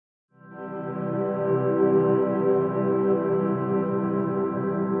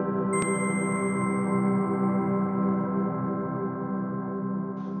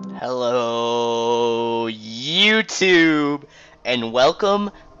YouTube, and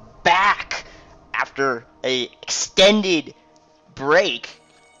welcome back after a extended break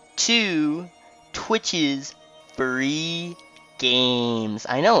to Twitch's free games.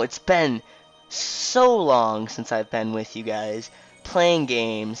 I know it's been so long since I've been with you guys playing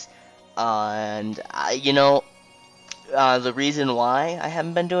games, and the reason why I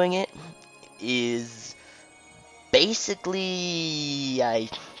haven't been doing it is basically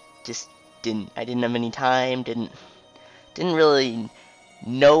just I didn't have any time, didn't really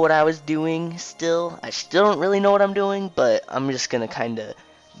know what I was doing still. I still don't really know what I'm doing, but I'm just gonna kinda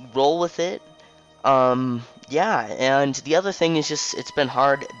roll with it. Yeah, and the other thing is just it's been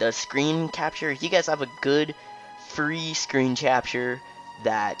hard, the screen capture. If you guys have a good free screen capture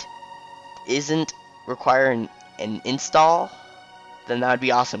that isn't requiring an install, then that would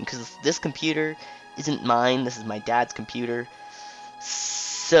be awesome, because this computer isn't mine, this is my dad's computer.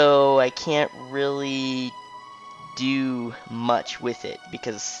 So I can't really do much with it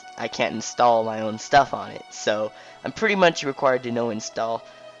because I can't install my own stuff on it. So I'm pretty much required to know install.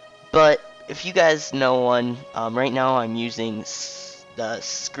 But if you guys know one, right now I'm using the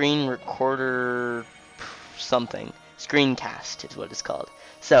screen recorder something. Screencast is what it's called.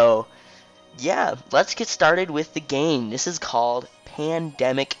 So yeah, let's get started with the game. This is called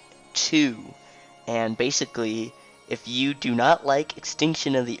Pandemic 2. And basically, if you do not like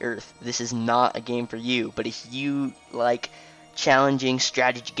Extinction of the Earth, this is not a game for you. But if you like challenging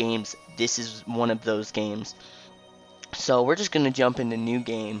strategy games, this is one of those games. So we're just going to jump into new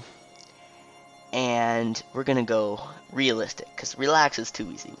game. And we're going to go realistic. Because relax is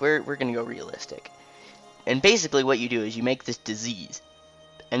too easy. We're going to go realistic. And basically what you do is you make this disease.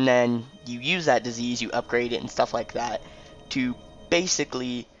 And then you use that disease, you upgrade it and stuff like that to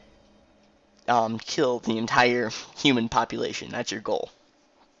basically kill the entire human population. That's your goal.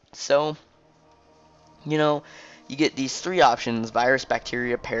 So, you get these three options: virus,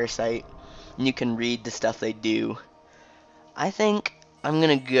 bacteria, parasite, and you can read the stuff they do. I think I'm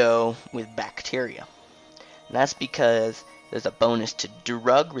gonna go with bacteria. And that's because there's a bonus to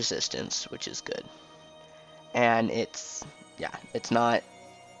drug resistance, which is good. And it's not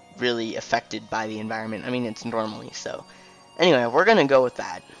really affected by the environment. I mean, it's normally so. Anyway, we're gonna go with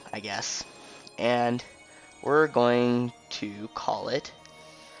that, I guess. And we're going to call it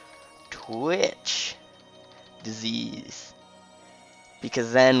Twich disease.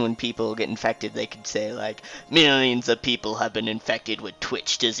 Because then when people get infected, they could say, like, millions of people have been infected with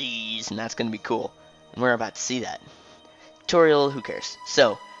Twich disease, and that's going to be cool. And we're about to see that. Tutorial, who cares?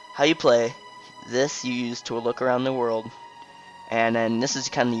 So, how you play, this you use to look around the world, and then this is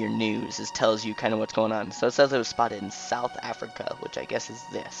kind of your news. This tells you kind of what's going on. So it says it was spotted in South Africa, which I guess is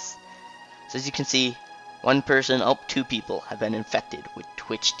this. So as you can see, two people have been infected with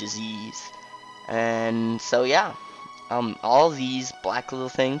Twich disease. And so yeah, all these black little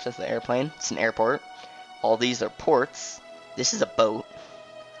things, that's the airplane, it's an airport. All these are ports, this is a boat.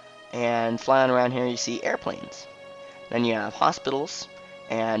 And flying around here you see airplanes. Then you have hospitals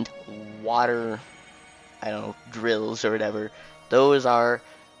and water, drills or whatever. Those are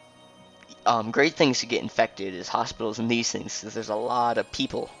great things to get infected, is hospitals and these things, because there's a lot of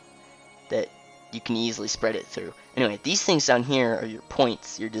people that you can easily spread it through. Anyway, these things down here are your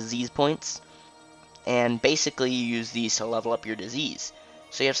points, your disease points, and basically you use these to level up your disease.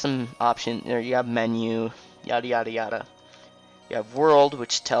 So you have some option, or you have menu, yada yada yada. You have world,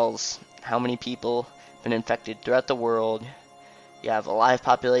 which tells how many people have been infected throughout the world. You have alive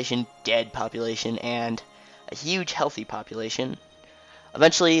population, dead population, and a huge healthy population.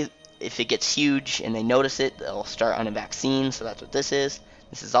 Eventually, if it gets huge and they notice it, they'll start on a vaccine, so that's what this is.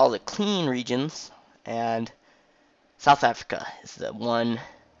 This is all the clean regions, and South Africa is the one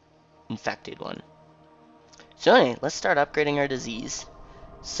infected one. So anyway, let's start upgrading our disease.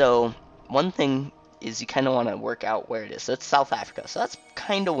 So one thing is you kind of want to work out where it is. So it's South Africa, so that's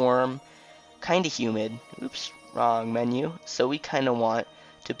kind of warm, kind of humid. Oops, wrong menu. So we kind of want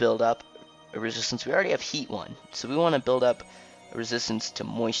to build up a resistance. We already have heat 1, so we want to build up a resistance to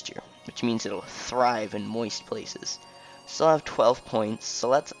moisture, which means it'll thrive in moist places. Still have 12 points, so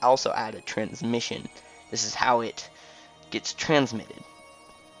let's also add a transmission. This is how it gets transmitted.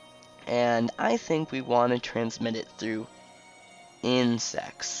 And I think we want to transmit it through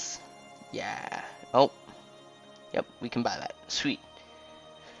insects. Yeah. Oh. Yep, we can buy that. Sweet.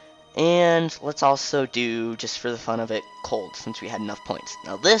 And let's also do, just for the fun of it, cold, since we had enough points.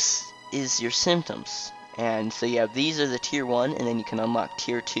 Now this is your symptoms. And so you have, these are the tier 1, and then you can unlock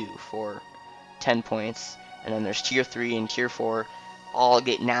tier 2 for 10 points. And then there's tier 3 and tier 4, all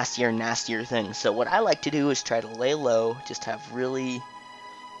get nastier and nastier things. So what I like to do is try to lay low, just have really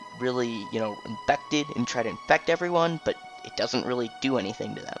really, infected and try to infect everyone, but it doesn't really do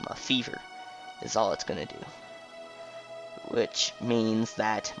anything to them. A fever is all it's going to do. Which means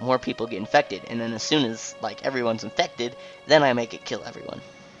that more people get infected, and then as soon as, like, everyone's infected, then I make it kill everyone.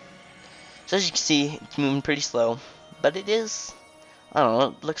 So as you can see, it's moving pretty slow, but it is, I don't know,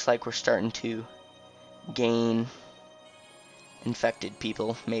 it looks like we're starting to gain infected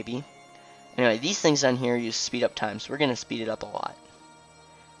people, maybe. Anyway, these things on here use speed up time, so we're going to speed it up a lot.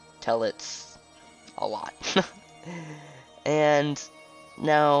 Till it's a lot. And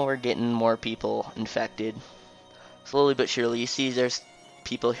now we're getting more people infected. Slowly but surely. You see there's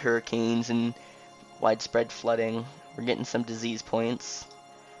people, hurricanes, and widespread flooding. We're getting some disease points.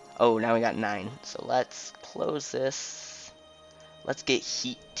 Oh, now we got 9. So let's close this. Let's get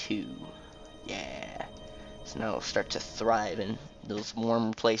heat 2. Yeah. So now we'll start to thrive in those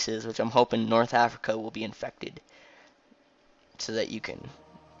warm places, which I'm hoping North Africa will be infected. So that you can,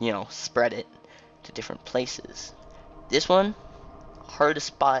 spread it to different places. This one, hardest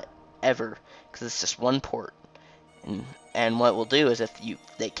spot ever, because it's just one port. And what we'll do is if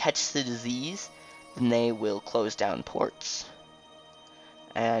they catch the disease, then they will close down ports.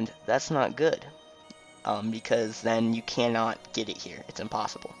 And that's not good, because then you cannot get it here. It's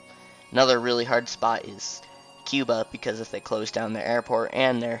impossible. Another really hard spot is Cuba, because if they close down their airport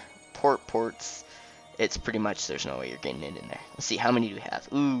and their ports, it's pretty much there's no way you're getting it in there. Let's see, how many do we have?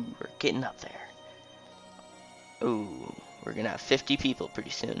 Ooh, we're getting up there. Ooh, we're gonna have 50 people pretty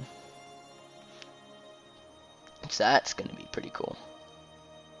soon. So that's gonna be pretty cool.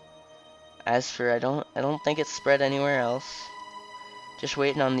 As for I don't think it's spread anywhere else. Just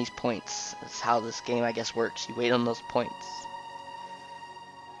waiting on these points. That's how this game, I guess, works. You wait on those points.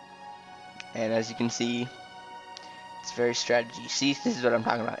 And as you can see, it's very strategy. See, this is what I'm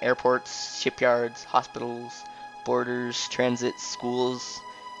talking about. Airports, shipyards, hospitals, borders, transits, schools.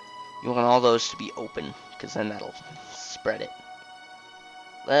 You want all those to be open, because then that'll spread it.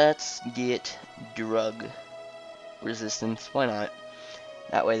 Let's get drug resistance. Why not?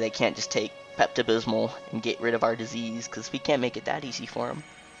 That way they can't just take Pepto-Bismol and get rid of our disease, because we can't make it that easy for them.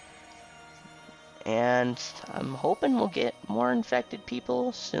 And I'm hoping we'll get more infected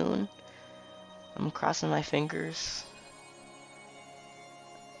people soon. I'm crossing my fingers.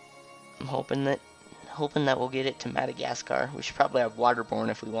 I'm hoping that we'll get it to Madagascar. We should probably have waterborne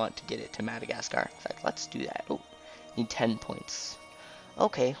if we want to get it to Madagascar. In fact, let's do that. Oh, need 10 points.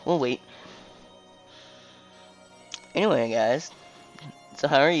 Okay, we'll wait. Anyway, guys, so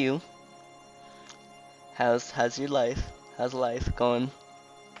how are you? How's your life? How's life going?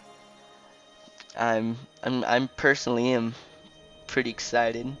 I'm personally am pretty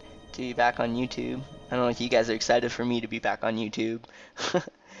excited to be back on YouTube. I don't know if you guys are excited for me to be back on YouTube,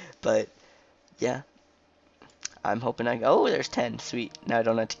 but yeah, I'm hoping oh, there's 10. Sweet. Now I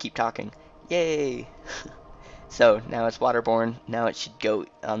don't have to keep talking. Yay! So now it's waterborne. Now it should go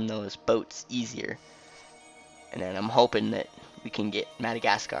on those boats easier. And then I'm hoping that we can get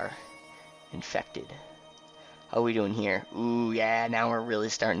Madagascar infected. How are we doing here? Ooh, yeah, now we're really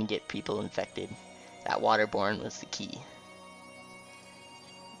starting to get people infected. That waterborne was the key.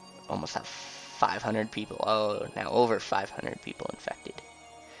 Almost have 500 people. Oh, now over 500 people infected.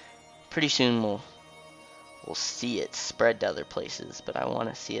 Pretty soon we'll see it spread to other places, but I want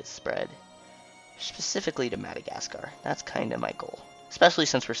to see it spread specifically to Madagascar. That's kind of my goal, especially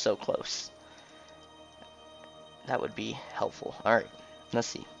since we're so close. That would be helpful. Alright, let's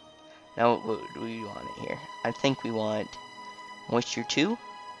see. Now, what do we want it here? I think we want moisture 2.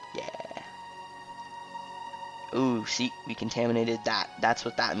 Yeah. Ooh, see, we contaminated that. That's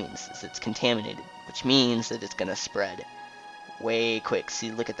what that means, is it's contaminated, which means that it's gonna spread way quick.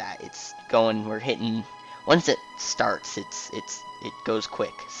 See, look at that. It's going, we're hitting, once it starts, it goes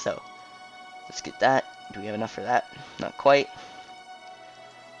quick. So, let's get that. Do we have enough for that? Not quite.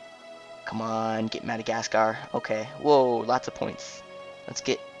 Come on, get Madagascar. Okay. Whoa, lots of points. Let's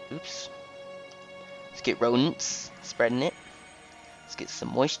get, oops. Let's get rodents, spreading it. Let's get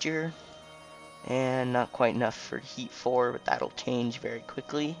some moisture. And not quite enough for heat 4, but that'll change very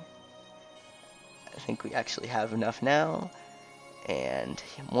quickly. I think we actually have enough now. And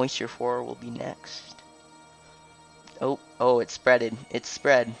moisture 4 will be next. Oh, it spreaded. It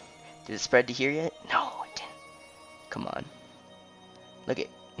spread. Did it spread to here yet? No, it didn't. Come on. Look at,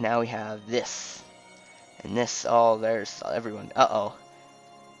 now we have this. And this, oh, there's everyone. Uh-oh.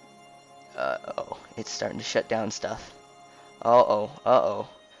 Uh-oh. It's starting to shut down stuff. Uh-oh. Uh-oh.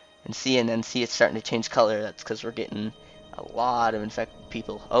 And then see it's starting to change color. That's because we're getting a lot of infected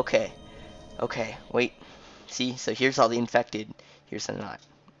people. Okay. Okay, wait. See, so here's all the infected. Here's the not.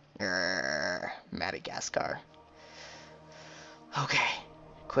 Madagascar. Okay.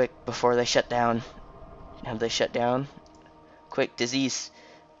 Quick, before they shut down. Have they shut down? Quick, disease.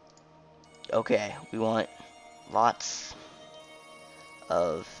 Okay, we want lots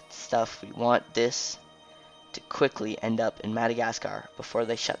of stuff. We want this to quickly end up in Madagascar before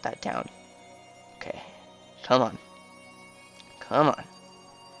they shut that down. Okay, come on. Come on.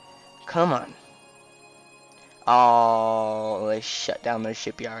 Come on. Oh, they shut down their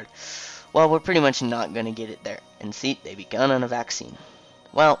shipyard. Well, we're pretty much not going to get it there. And see, they begun on a vaccine.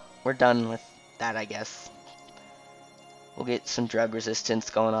 Well, we're done with that, I guess. We'll get some drug resistance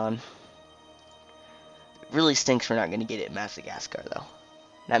going on. It really stinks we're not going to get it in Madagascar, though.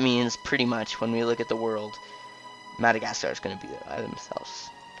 That means pretty much when we look at the world, Madagascar is going to be there by themselves.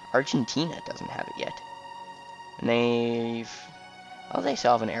 Argentina doesn't have it yet. And oh, they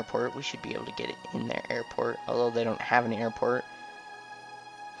still have an airport. We should be able to get it in their airport, although they don't have an airport.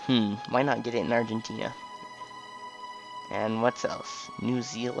 Why not get it in Argentina? And what's else? New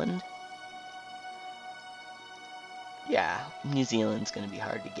Zealand? Yeah, New Zealand's gonna be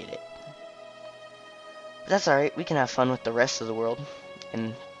hard to get it. But that's alright, we can have fun with the rest of the world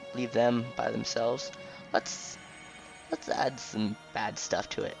and leave them by themselves. Let's add some bad stuff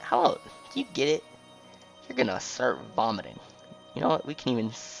to it. How about, do you get it? You're gonna start vomiting. You know what, we can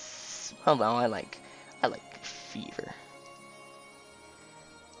even, well no, I like fever.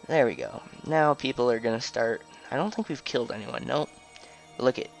 There we go. Now people are gonna start, I don't think we've killed anyone, nope. But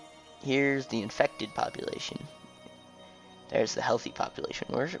look at, here's the infected population. There's the healthy population.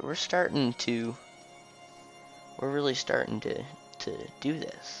 We're really starting to do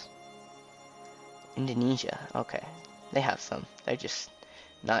this. Indonesia, okay. They have some. They're just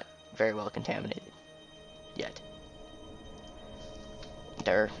not very well contaminated yet.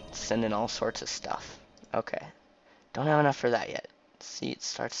 They're sending all sorts of stuff. Okay. Don't have enough for that yet. See, it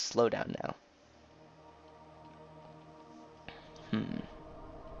starts to slow down now.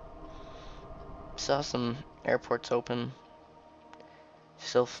 Saw some airports open.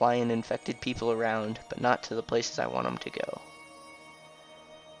 Still flying infected people around, but not to the places I want them to go.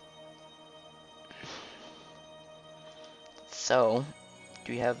 So,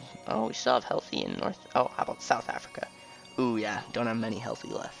 do we have, oh, we still have healthy in North, oh, how about South Africa? Ooh, yeah, don't have many healthy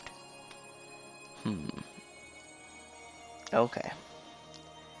left. Okay.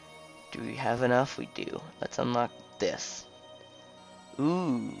 Do we have enough? We do. Let's unlock this.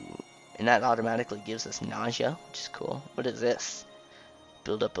 Ooh, and that automatically gives us nausea, which is cool. What is this?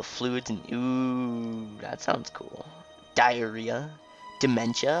 Build-up of fluids and, ooh, that sounds cool. Diarrhea,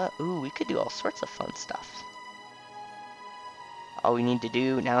 dementia, ooh, we could do all sorts of fun stuff. All we need to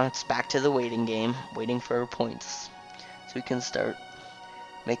do, now it's back to the waiting game, waiting for our points. So we can start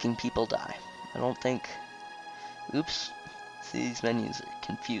making people die. I don't think, oops, see these menus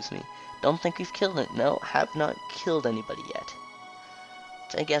confuse me. Don't think we've killed it, no, have not killed anybody yet.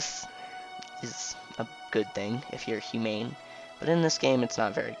 Which I guess is a good thing if you're humane. But in this game, it's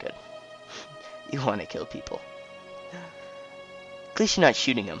not very good. You want to kill people. At least you're not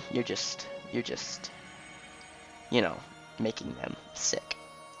shooting them. You're just, you know, making them sick.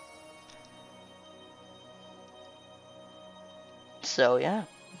 So, yeah.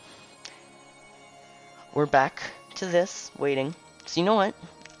 We're back to this, waiting. So, you know what?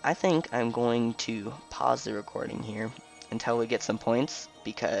 I think I'm going to pause the recording here until we get some points,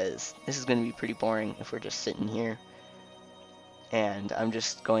 because this is going to be pretty boring if we're just sitting here. And I'm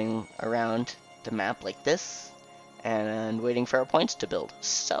just going around the map like this and waiting for our points to build.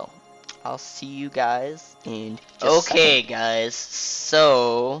 So, I'll see you guys in just a second. Guys,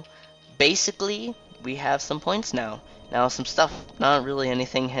 so basically we have some points now. Now some stuff, not really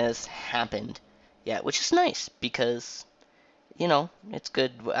anything has happened yet, which is nice because, you know, it's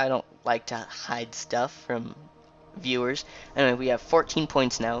good. I don't like to hide stuff from viewers. Anyway, we have 14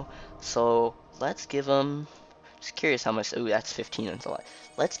 points now, so let's give them, just curious how much, ooh, that's 15, that's a lot.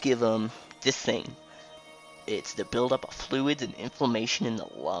 Let's give them this thing. It's the buildup of fluids and inflammation in the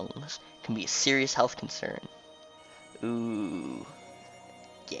lungs. It can be a serious health concern. Ooh,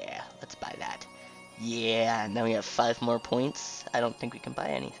 yeah, let's buy that. Yeah, now we have 5 more points. I don't think we can buy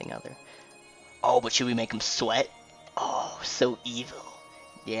anything other. Oh, but should we make them sweat? Oh, so evil.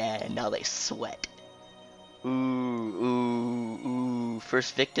 Yeah, now they sweat. Ooh, ooh, ooh,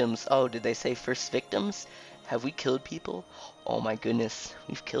 first victims. Oh, did they say first victims? Have we killed people? Oh my goodness,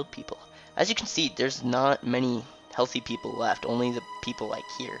 we've killed people. As you can see, there's not many healthy people left, only the people like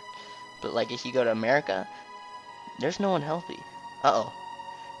here. But like if you go to America, there's no one healthy. Uh-oh,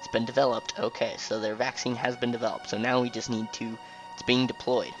 it's been developed. Okay, so their vaccine has been developed. So now we just need to, it's being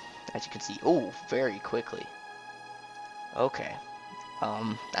deployed. As you can see, oh, very quickly. Okay,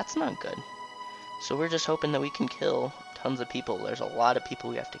 that's not good. So we're just hoping that we can kill tons of people. There's a lot of people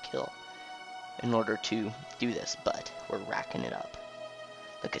we have to kill in order to do this, but we're racking it up.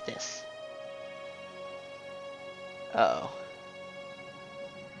 Look at this. Uh-oh.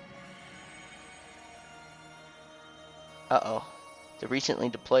 Uh-oh. The recently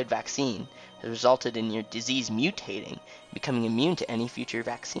deployed vaccine has resulted in your disease mutating, becoming immune to any future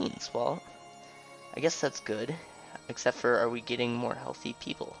vaccines. Well, I guess that's good. Except for, are we getting more healthy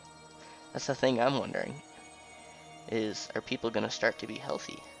people? That's the thing I'm wondering. Are people going to start to be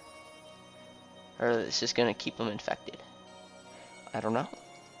healthy? Or is it just going to keep them infected? I don't know.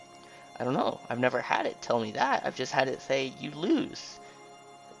 I don't know. I've never had it tell me that. I've just had it say, you lose.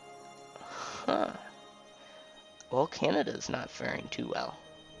 Huh. Well, Canada's not faring too well.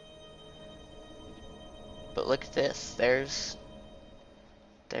 But look at this. There's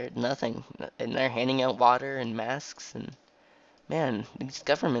nothing. And they're handing out water and masks. And man, these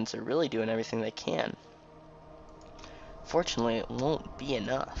governments are really doing everything they can. Fortunately, it won't be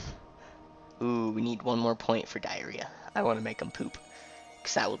enough. Ooh, we need one more point for diarrhea. I want to make them poop.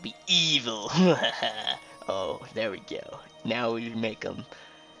 Because that would be evil. Oh, there we go. Now we make them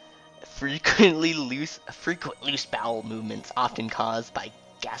frequent loose bowel movements, often caused by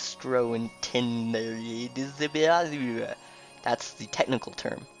gastrointestinal. That's the technical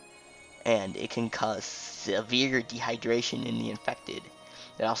term. And it can cause severe dehydration in the infected.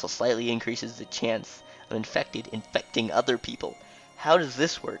 It also slightly increases the chance of infecting other people. How does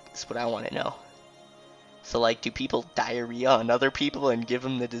this work? Is what I want to know. So, like, do people diarrhea on other people and give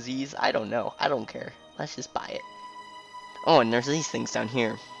them the disease? I don't know. I don't care. Let's just buy it. Oh, and there's these things down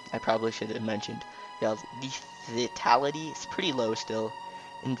here. I probably should have mentioned. Yeah, lethality is pretty low still.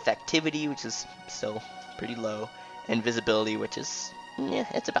 Infectivity, which is still pretty low. And visibility, which is, yeah,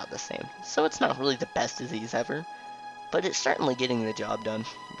 it's about the same. So it's not really the best disease ever. But it's certainly getting the job done.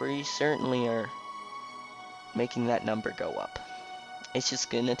 We certainly are making that number go up. It's just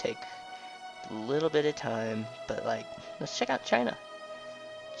gonna take a little bit of time, but like, let's check out China.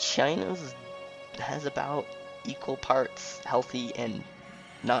 China has about equal parts healthy and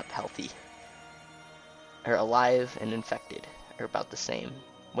not healthy. Or alive and infected are about the same.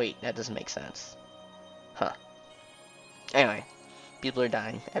 Wait, that doesn't make sense. Huh. Anyway, people are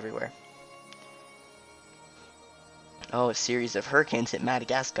dying everywhere. Oh, a series of hurricanes hit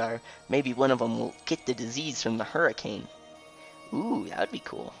Madagascar. Maybe one of them will get the disease from the hurricane. Ooh, that would be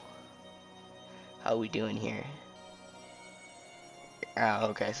cool. How are we doing here? Oh,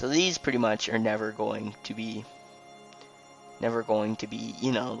 okay, so these pretty much are never going to be,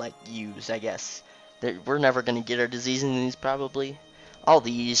 you know, like, used, I guess. We're never going to get our disease in these, probably. All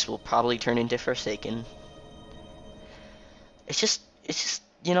these will probably turn into Forsaken. It's just,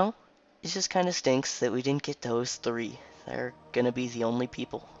 you know, it just kind of stinks that we didn't get those three. They're going to be the only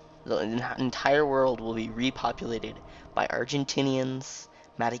people. The entire world will be repopulated by Argentinians,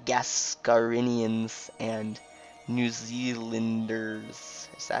 Madagascarians, and New Zealanders.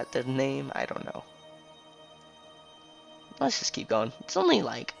 Is that the name? I don't know. Let's just keep going. It's only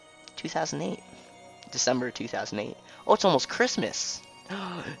like 2008. December 2008. Oh, it's almost Christmas.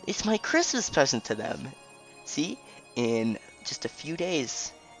 It's my Christmas present to them. See? In just a few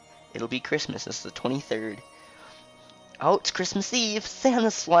days, it'll be Christmas. It's the 23rd. Oh, it's Christmas Eve.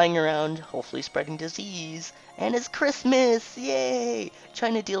 Santa's flying around, hopefully spreading disease. And it's Christmas! Yay!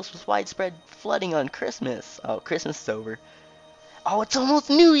 China deals with widespread flooding on Christmas. Oh, Christmas is over. Oh, it's almost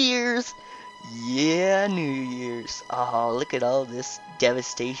New Year's! Yeah, New Year's. Oh, look at all this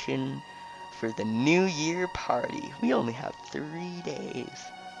devastation for the New Year party. We only have 3 days.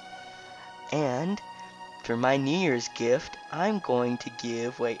 And for my New Year's gift, I'm going to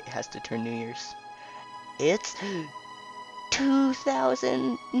give... Wait, it has to turn New Year's. It's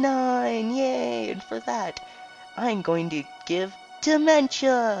 2009! Yay! And for that, I'm going to give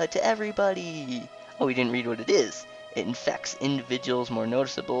dementia to everybody! Oh, we didn't read what it is. It infects individuals more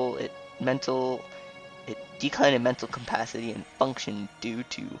noticeable. It decline in mental capacity and function due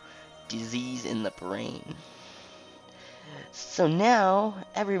to disease in the brain. So now,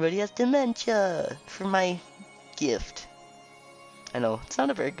 everybody has dementia for my gift. I know, it's not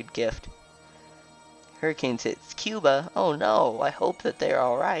a very good gift. Hurricanes hit Cuba. Oh no, I hope that they're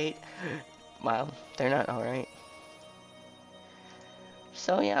alright. Wow, they're not alright.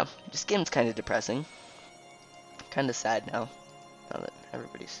 So yeah, this game's kind of depressing. Kind of sad now that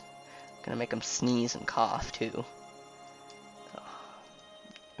everybody's gonna make them sneeze and cough too. Oh,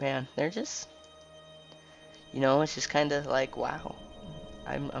 man, they're just, you know, it's just kind of like, wow,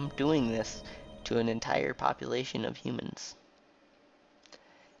 I'm doing this to an entire population of humans,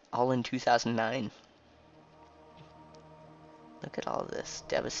 all in 2009. Look at all this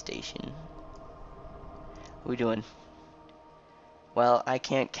devastation. What are we doing? Well, I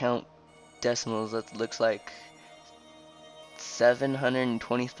can't count decimals. That looks like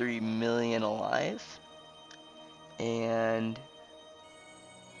 723 million alive and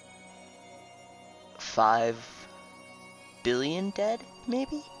 5 billion dead,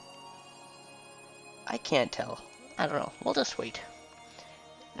 maybe? I can't tell. I don't know. We'll just wait.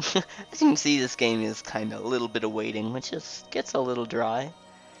 As you can see, this game is kind of a little bit of waiting, which just gets a little dry.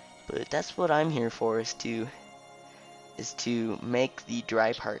 But that's what I'm here for, is to make the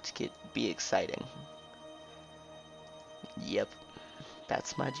dry parts be exciting. Yep,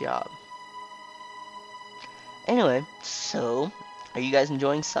 that's my job. Anyway, so are you guys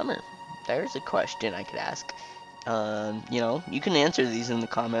enjoying summer? There's a question I could ask. You can answer these in the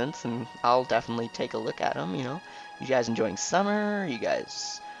comments, and I'll definitely take a look at them. You guys enjoying summer? Are you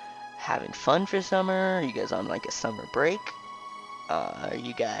guys having fun for summer? Are you guys on like a summer break?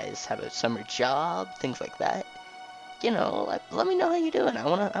 You guys have a summer job? Things like that. Let me know how you're doing.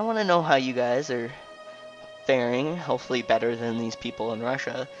 I wanna know how you guys are faring. Hopefully better than these people in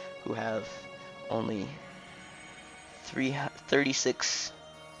Russia who have only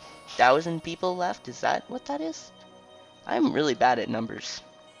 36,000 people left. Is that what that is? I'm really bad at numbers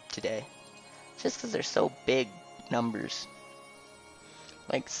today. Just because they're so big numbers.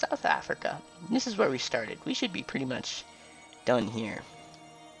 Like South Africa. This is where we started. We should be pretty much done here.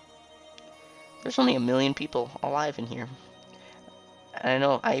 There's only 1 million people alive in here. And I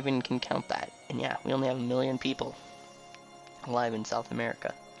know I even can count that. And yeah, we only have 1 million people alive in South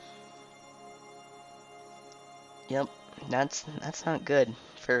America. Yep, that's not good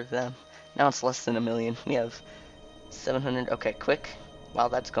for them. Now it's less than 1 million. We have 700. Okay, quick. While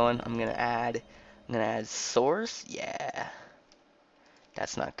that's going, I'm gonna add source. Yeah,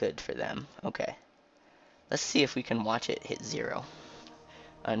 that's not good for them. Okay, let's see if we can watch it hit 0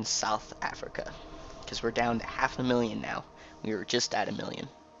 on South Africa, because we're down to 500,000 now. We were just at 1 million,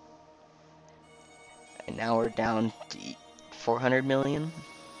 and now we're down to 400 million,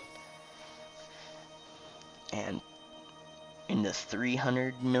 and in the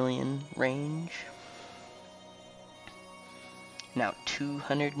 300 million range. Now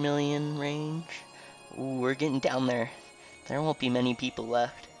 200 million range. Ooh, we're getting down there. There won't be many people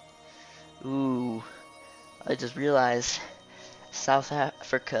left. Ooh, I just realized South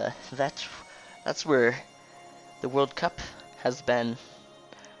Africa, that's where the World Cup has been.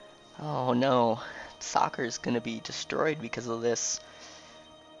 Oh no, soccer is gonna be destroyed because of this.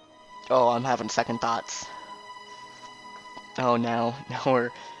 Oh, I'm having second thoughts. Oh, now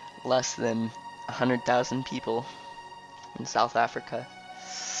we're less than 100,000 people in South Africa.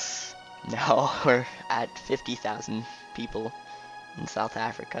 Now we're at 50,000 people in South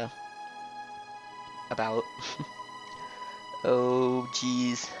Africa. About. Oh,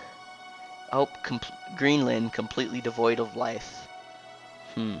 geez. Oh, Greenland completely devoid of life.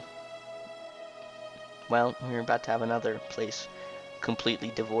 Well, we're about to have another place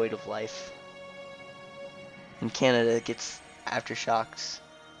completely devoid of life. And Canada gets aftershocks,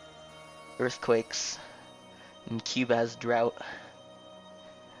 earthquakes, and Cuba has drought.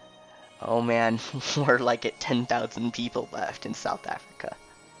 Oh man, we're like at 10,000 people left in South Africa.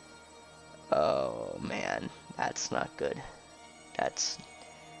 Oh man, that's not good.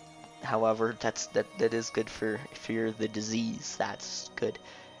 However, that is good for if you're the disease. That's good.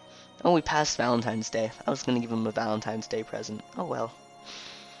 Oh, we passed Valentine's Day. I was gonna give him a Valentine's Day present. Oh well.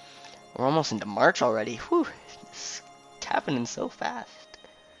 We're almost into March already. Whew, it's happening so fast.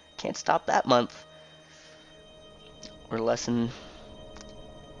 Can't stop that month. We're less than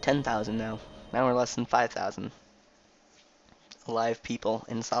 10,000 now. Now we're less than 5,000 alive people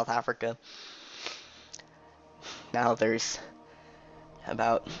in South Africa. Now there's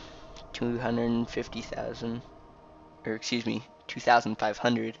about 250,000, or excuse me,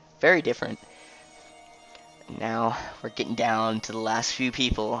 2,500. Very different. Now we're getting down to the last few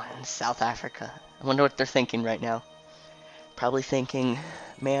people in South Africa. I wonder what they're thinking right now. Probably thinking,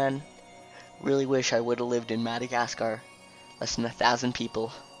 man, really wish I would have lived in Madagascar. Less than 1,000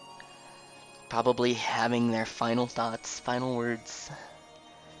 people. Probably having their final thoughts, final words.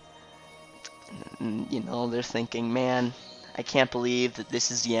 They're thinking, man, I can't believe that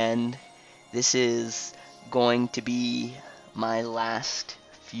this is the end. This is going to be my last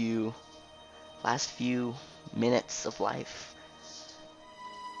few minutes of life.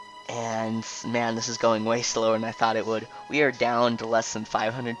 And man, this is going way slower than I thought it would. We are down to less than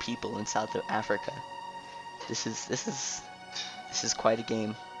 500 people in South Africa. This is quite a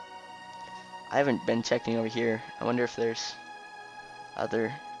game. I haven't been checking over here. I wonder if there's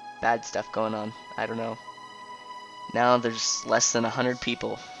other bad stuff going on. I don't know. Now there's less than 100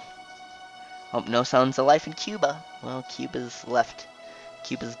 people Oh, no signs of life in Cuba. Well, Cuba's left.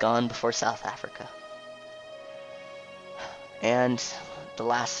 Cuba's gone before South Africa. And the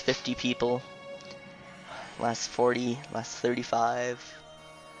last 50 people, last 40, last 35,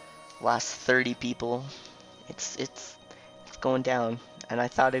 last 30 people, it's going down. And I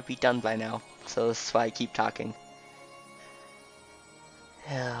thought it'd be done by now, so that's why I keep talking.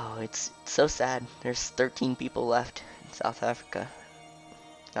 Oh, it's so sad. There's 13 people left in South Africa.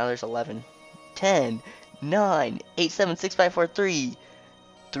 Now there's 11. 10, 9, 8, 7, 6, 5, 4, 3.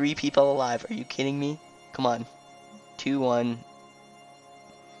 3 people alive. Are you kidding me? Come on. 2, 1.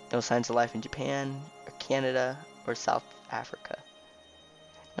 No signs of life in Japan, or Canada, or South Africa.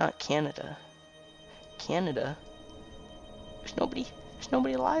 Not Canada. Canada? There's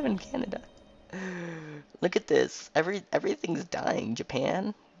nobody alive in Canada. Look at this. Everything's dying.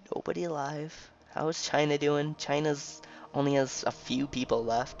 Japan, nobody alive. How's China doing? China's only has a few people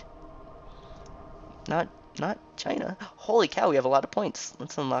left. Not China. Holy cow, we have a lot of points.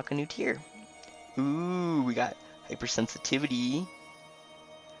 Let's unlock a new tier. Ooh, we got hypersensitivity.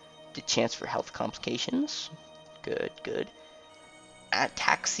 The chance for health complications. Good, good.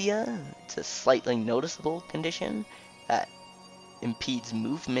 Ataxia. It's a slightly noticeable condition that impedes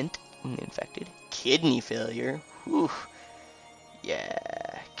movement when infected. Kidney failure. Whew.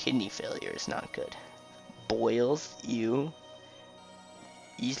 Yeah, kidney failure is not good. Boils. Ew.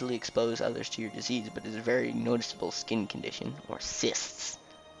 Easily expose others to your disease, but is a very noticeable skin condition. Or cysts.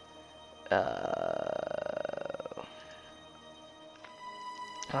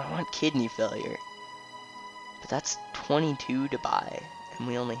 I want kidney failure. But that's 22 to buy, and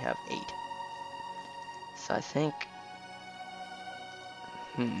we only have 8. So I think...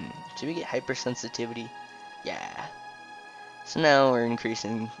 should we get hypersensitivity? Yeah. So now we're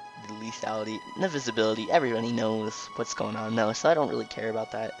increasing the lethality, the visibility. Everybody knows what's going on now, so I don't really care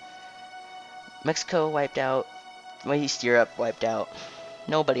about that. Mexico wiped out. East Europe wiped out.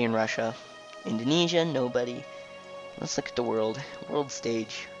 Nobody in Russia. Indonesia, nobody. Let's look at the world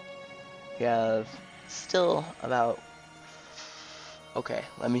stage. We have still about... Okay,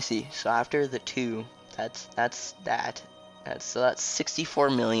 let me see. So after the 2, that's 64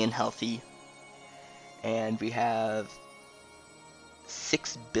 million healthy. And we have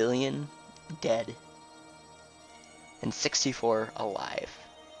 6 billion dead. And 64 alive.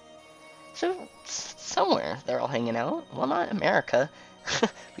 So, somewhere they're all hanging out. Well, not America.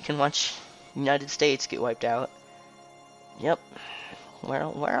 We can watch United States get wiped out. Yep. Where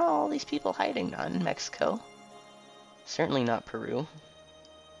are all these people hiding? Not in Mexico. Certainly not Peru.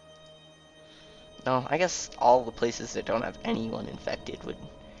 No, I guess all the places that don't have anyone infected would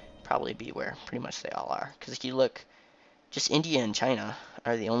probably be where pretty much they all are. Because if you look, just India and China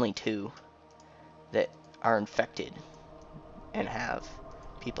are the only 2 that are infected and have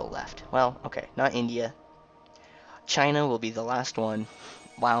people left. Well, okay, not India. China will be the last one.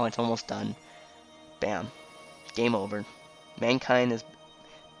 Wow, it's almost done. Bam. Game over. Mankind has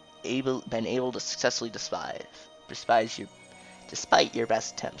been able to successfully despite your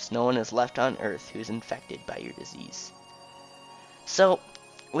best attempts. No one is left on Earth who is infected by your disease. So,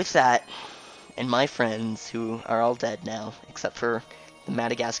 with that, and my friends who are all dead now, except for the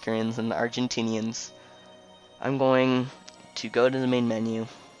Madagascarians and the Argentinians, I'm going to go to the main menu.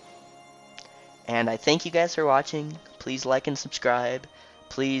 And I thank you guys for watching. Please like and subscribe.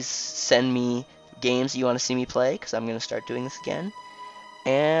 Please send me games you want to see me play, because I'm going to start doing this again.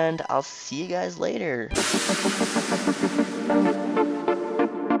 And I'll see you guys later.